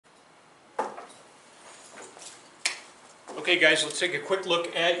Okay guys, let's take a quick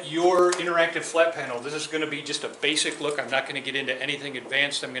look at your interactive flat panel. This is going to be just a basic look. I'm not going to get into anything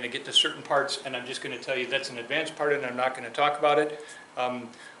advanced. I'm going to get to certain parts and I'm just going to tell you that's an advanced part and I'm not going to talk about it.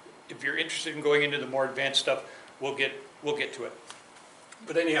 If you're interested in going into the more advanced stuff, we'll get to it.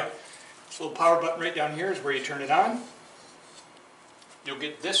 But anyhow, this little power button right down here is where you turn it on. You'll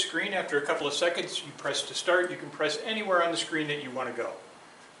get this screen after a couple of seconds. You press to start. You can press anywhere on the screen that you want to go.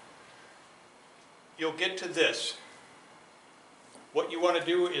 You'll get to this. What you want to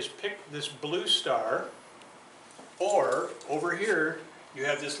do is pick this blue star, or over here you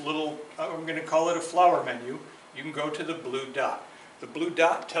have this little, I'm going to call it a flower menu. You can go to the blue dot. The blue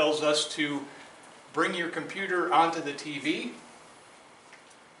dot tells us to bring your computer onto the TV,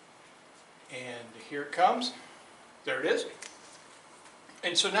 and here it comes. There it is.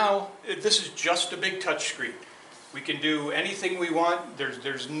 And so now this is just a big touch screen. We can do anything we want.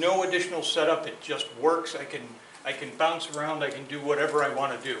 There's no additional setup. It just works. I can bounce around. I can do whatever I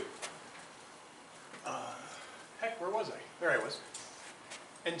want to do. Heck, where was I? There I was.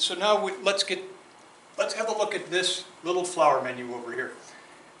 And so now let's have a look at this little flower menu over here.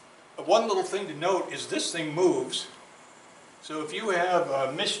 One little thing to note is this thing moves. So if you have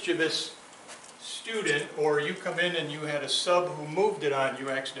a mischievous student, or you come in and you had a sub who moved it on you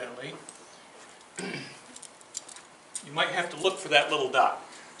accidentally, you might have to look for that little dot.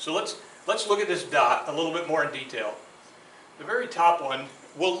 So let's look at this dot a little bit more in detail. The very top one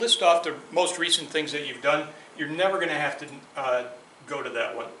will list off the most recent things that you've done. You're never going to have to go to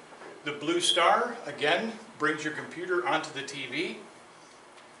that one. The blue star, again, brings your computer onto the TV.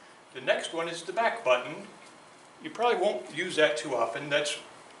 The next one is the back button. You probably won't use that too often.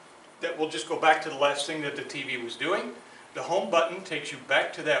 That will just go back to the last thing that the TV was doing. The home button takes you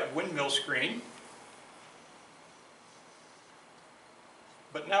back to that windmill screen.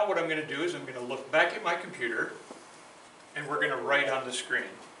 But now what I'm going to do is I'm going to look back at my computer and we're going to write on the screen.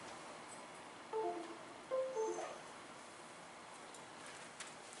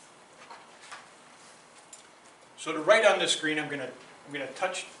 So to write on the screen, I'm going to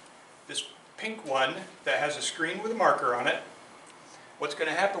touch this pink one that has a screen with a marker on it. What's going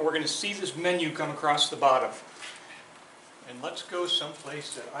to happen, we're going to see this menu come across the bottom. And let's go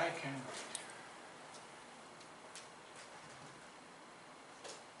someplace that I can write.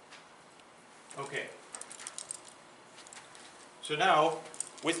 Okay. So now,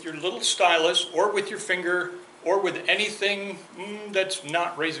 with your little stylus, or with your finger, or with anything that's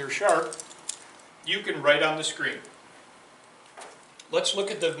not razor sharp, you can write on the screen. Let's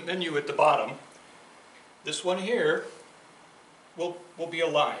look at the menu at the bottom. This one here will be a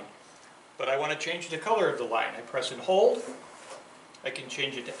line, but I want to change the color of the line. I press and hold. I can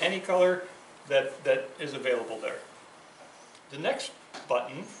change it to any color that is available there. The next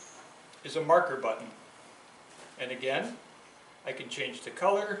button is a marker button, and again I can change the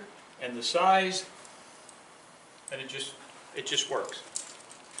color and the size, and it just works.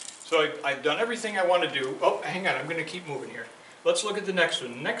 So I've done everything I want to do. Oh, hang on, I'm going to keep moving here. Let's look at the next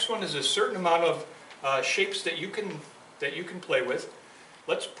one. The next one is a certain amount of shapes that you can play with.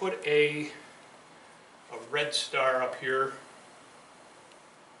 Let's put a red star up here.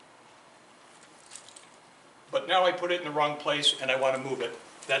 But now I put it in the wrong place and I want to move it.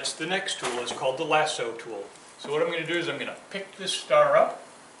 That's the next tool. It's called the lasso tool. So what I'm going to do is I'm going to pick this star up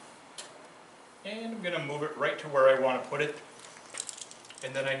and I'm going to move it right to where I want to put it.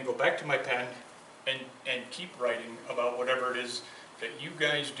 And then I can go back to my pen and keep writing about whatever it is that you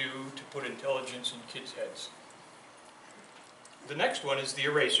guys do to put intelligence in kids' heads. The next one is the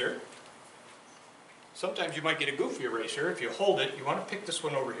eraser. Sometimes you might get a goofy eraser. If you hold it, you want to pick this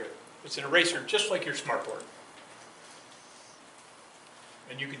one over here. It's an eraser just like your smartboard.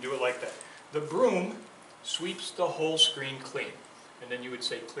 And you can do it like that. The broom sweeps the whole screen clean, and then you would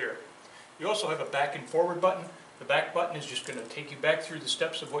say clear. You also have a back and forward button. The back button is just going to take you back through the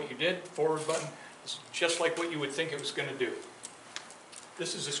steps of what you did. Forward button is just like what you would think it was going to do.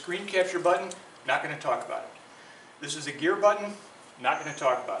 This is a screen capture button, not going to talk about it. This is a gear button, not going to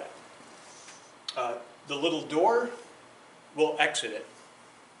talk about it. The little door will exit it.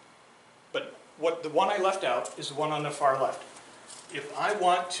 But the one I left out is the one on the far left. If I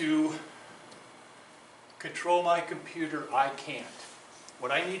want to control my computer, I can't.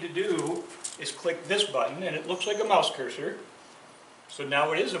 What I need to do is click this button, and it looks like a mouse cursor. So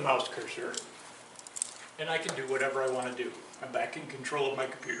now it is a mouse cursor, and I can do whatever I want to do. I'm back in control of my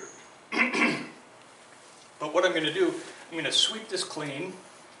computer. But what I'm going to do, I'm going to sweep this clean,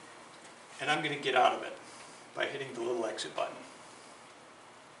 and I'm going to get out of it by hitting the little exit button.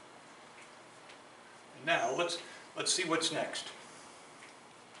 And now let's see what's next.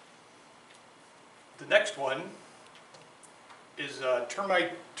 The next one turn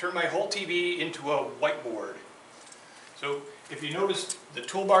my whole TV into a whiteboard. So if you notice, the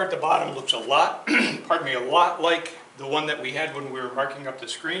toolbar at the bottom looks a lot, pardon me, a lot like the one that we had when we were marking up the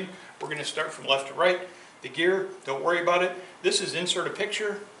screen. We're going to start from left to right. The gear, don't worry about it. This is insert a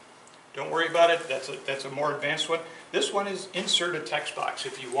picture. Don't worry about it. That's a more advanced one. This one is insert a text box.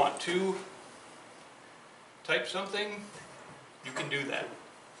 If you want to type something, you can do that.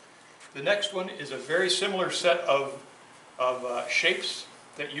 The next one is a very similar set of shapes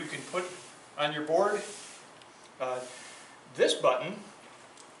that you can put on your board. This button,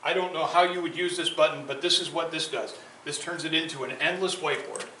 I don't know how you would use this button, but this is what this does. This turns it into an endless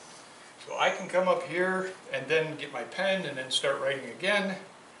whiteboard. So I can come up here and then get my pen and then start writing again,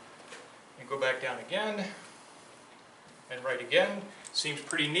 and go back down again, and write again. Seems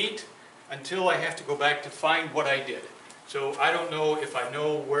pretty neat until I have to go back to find what I did. So I don't know if I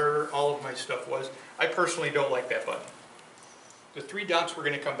know where all of my stuff was. I personally don't like that button. The three dots we're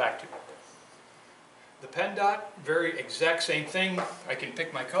going to come back to. The pen dot, very exact same thing. I can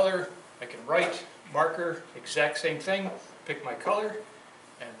pick my color, I can write, marker, exact same thing, pick my color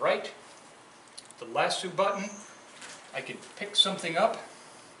and write. The lasso button, I can pick something up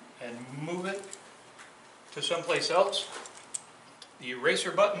and move it to someplace else. The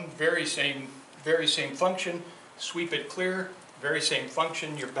eraser button, very same function. Sweep it clear, very same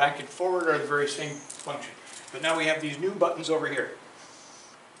function. Your back and forward are the very same function. But now we have these new buttons over here.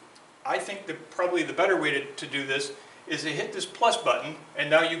 I think that probably the better way to do this is to hit this plus button,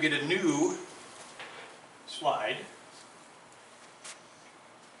 and now you get a new slide,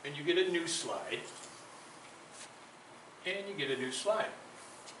 and you get a new slide, and you get a new slide.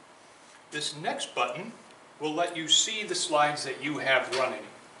 This next button will let you see the slides that you have running.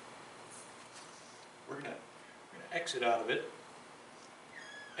 We're going to exit out of it,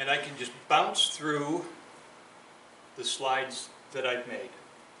 and I can just bounce through the slides that I've made.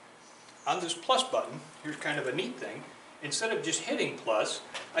 On this plus button, here's kind of a neat thing. Instead of just hitting plus,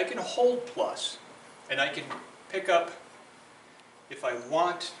 I can hold plus, and I can pick up, if I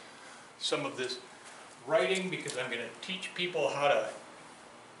want, some of this writing, because I'm going to teach people how to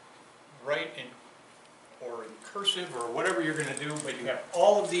write in cursive or whatever you're going to do, but you have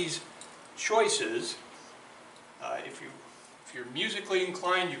all of these choices. If you're musically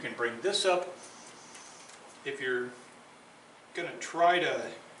inclined, you can bring this up. If you're going to try to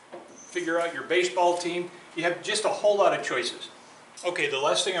figure out your baseball team, you have just a whole lot of choices. Okay, the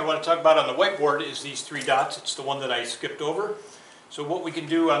last thing I want to talk about on the whiteboard is these three dots. It's the one that I skipped over. So what we can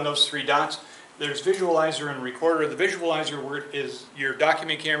do on those three dots, there's visualizer and recorder. The visualizer is your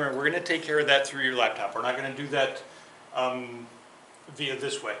document camera. We're going to take care of that through your laptop. We're not going to do that via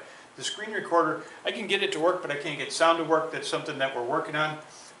this way. The screen recorder, I can get it to work, but I can't get sound to work. That's something that we're working on.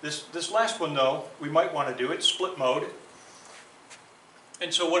 This last one, though, we might want to do it, split mode.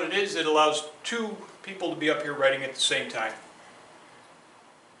 And so what it is, it allows two people to be up here writing at the same time.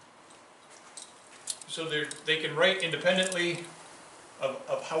 So they can write independently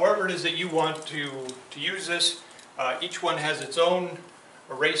of however it is that you want to use this. Each one has its own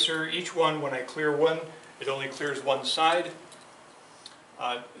eraser. Each one, when I clear one, it only clears one side.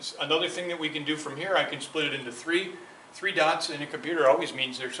 Another thing that we can do from here, I can split it into three. 3 dots in a computer always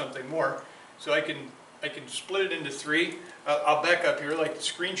means there's something more. So I can split it into 3. I'll back up here, like the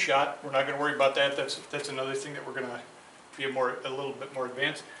screenshot. We're not going to worry about that. That's another thing that we're going to be a little bit more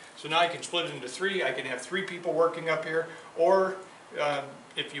advanced. So now I can split it into 3. I can have 3 people working up here, or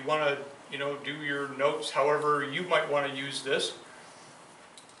if you want to, do your notes however you might want to use this.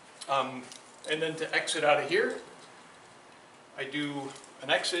 And then to exit out of here, I do an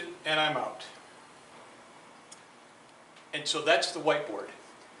exit and I'm out. And so that's the whiteboard.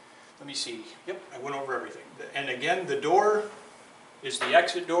 Let me see. Yep, I went over everything. And again, the door is the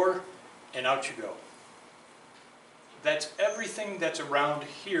exit door, and out you go. That's everything that's around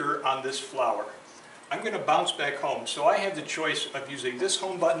here on this flower. I'm going to bounce back home. So I have the choice of using this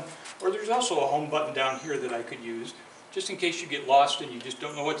home button, or there's also a home button down here that I could use. Just in case you get lost and you just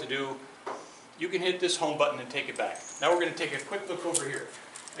don't know what to do, you can hit this home button and take it back. Now we're going to take a quick look over here.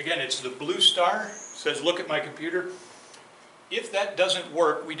 Again, it's the blue star. It says look at my computer. If that doesn't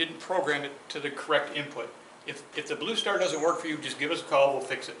work, we didn't program it to the correct input. If the blue star doesn't work for you, just give us a call, we'll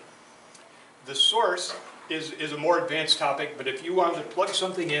fix it. The source is a more advanced topic, but if you wanted to plug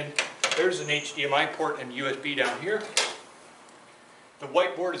something in, there's an HDMI port and USB down here. The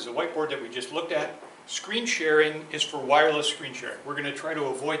whiteboard is the whiteboard that we just looked at. Screen sharing is for wireless screen sharing. We're going to try to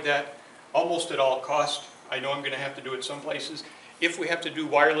avoid that almost at all cost. I know I'm going to have to do it some places. If we have to do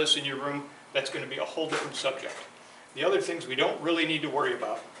wireless in your room, that's going to be a whole different subject. The other things we don't really need to worry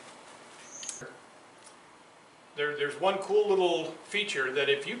about. there's one cool little feature that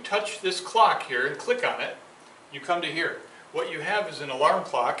if you touch this clock here and click on it, you come to here. What you have is an alarm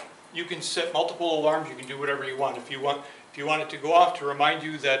clock. You can set multiple alarms. You can do whatever you want. If you want it to go off to remind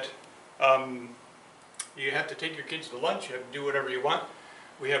you that you have to take your kids to lunch, you have to do whatever you want.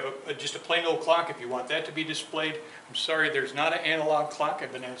 We have just a plain old clock if you want that to be displayed. I'm sorry, there's not an analog clock.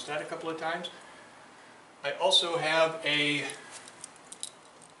 I've been asked that a couple of times. I also have a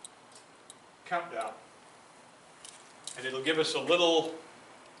countdown, and it'll give us a little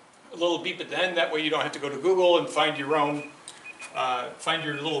beep at the end. That way you don't have to go to Google and find your own, find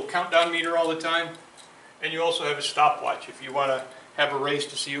your little countdown meter all the time. And you also have a stopwatch if you want to have a race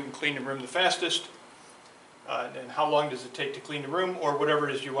to see who can clean the room the fastest, and how long does it take to clean the room, or whatever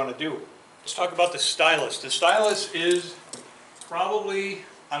it is you want to do. Let's talk about the stylus. The stylus is probably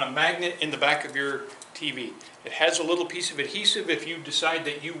on a magnet in the back of your TV. It has a little piece of adhesive if you decide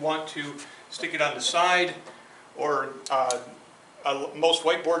that you want to stick it on the side, or most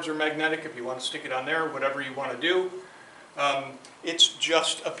whiteboards are magnetic if you want to stick it on there, whatever you want to do. It's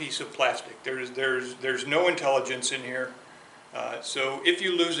just a piece of plastic. There's no intelligence in here. So if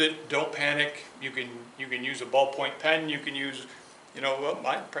you lose it, don't panic. You can use a ballpoint pen. You can use, well,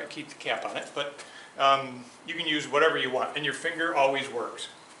 mine probably keep the cap on it, but you can use whatever you want, and your finger always works.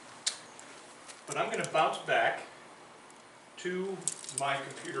 But I'm going to bounce back to my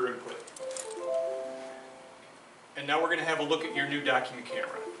computer input. And now we're going to have a look at your new document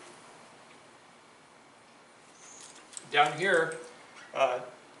camera. Down here,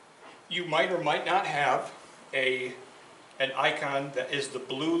 you might or might not have an icon that is the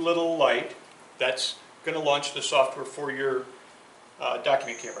blue little light that's going to launch the software for your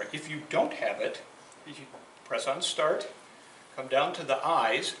document camera. If you don't have it, you press on Start, come down to the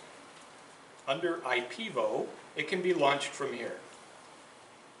eyes. Under IPVO, it can be launched from here.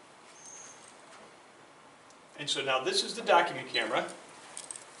 And so now this is the document camera,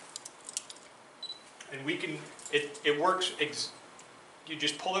 and we can, it works, you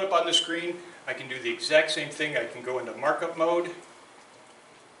just pull it up on the screen. I can do the exact same thing. I can go into markup mode,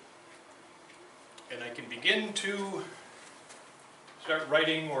 and I can begin to start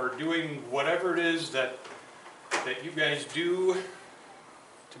writing or doing whatever it is that you guys do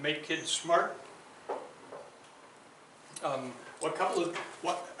to make kids smart. A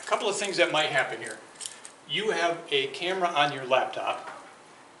couple of things that might happen here. You have a camera on your laptop,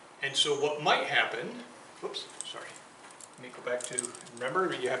 and so what might happen, whoops, sorry, let me go back to,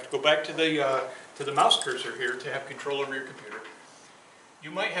 remember, you have to go back to the mouse cursor here to have control over your computer.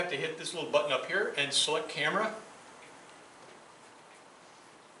 You might have to hit this little button up here and select camera.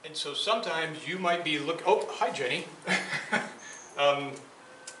 And so sometimes you might be oh, hi Jenny.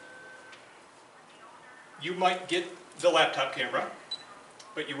 You might get the laptop camera,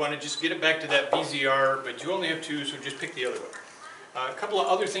 but you want to just get it back to that VZR, but you only have two, so just pick the other one. A couple of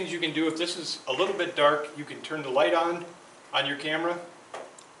other things you can do. If this is a little bit dark, you can turn the light on your camera.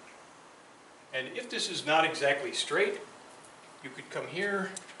 And if this is not exactly straight, you could come here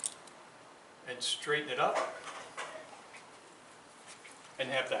and straighten it up and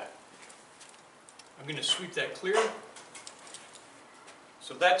have that. I'm going to sweep that clear.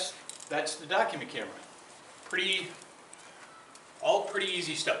 So that's the document camera. All pretty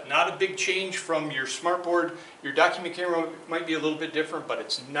easy stuff. Not a big change from your smartboard. Your document camera might be a little bit different, but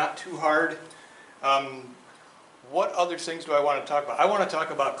it's not too hard. What other things do I want to talk about? I want to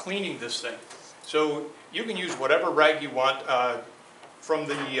talk about cleaning this thing. So you can use whatever rag you want. From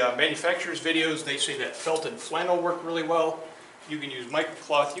the manufacturer's videos, they say that felt and flannel work really well. You can use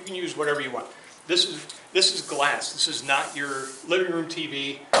microcloth. You can use whatever you want. This is glass. This is not your living room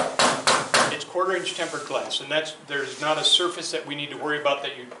TV. It's 1/4-inch tempered glass, and there's not a surface that we need to worry about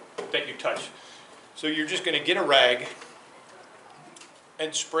that you touch. So you're just going to get a rag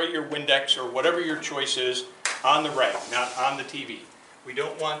and spray your Windex or whatever your choice is on the rag, not on the TV. We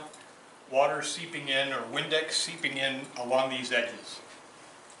don't want water seeping in or Windex seeping in along these edges.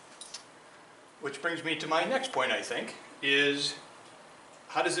 Which brings me to my next point, I think, is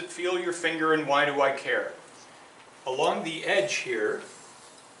how does it feel your finger and why do I care? Along the edge here,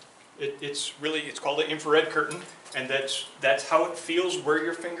 it's called an infrared curtain, and that's how it feels where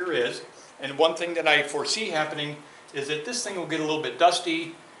your finger is. And one thing that I foresee happening is that this thing will get a little bit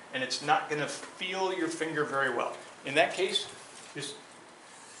dusty and it's not going to feel your finger very well. In that case, just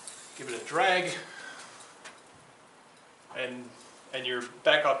give it a drag and you're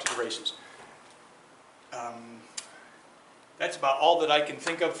back out to the races. That's about all that I can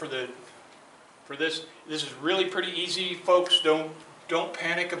think of for this. This is really pretty easy, folks. Don't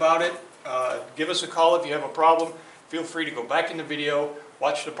panic about it. Give us a call if you have a problem. Feel free to go back in the video,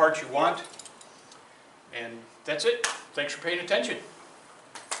 watch the parts you want, And that's it. Thanks for paying attention.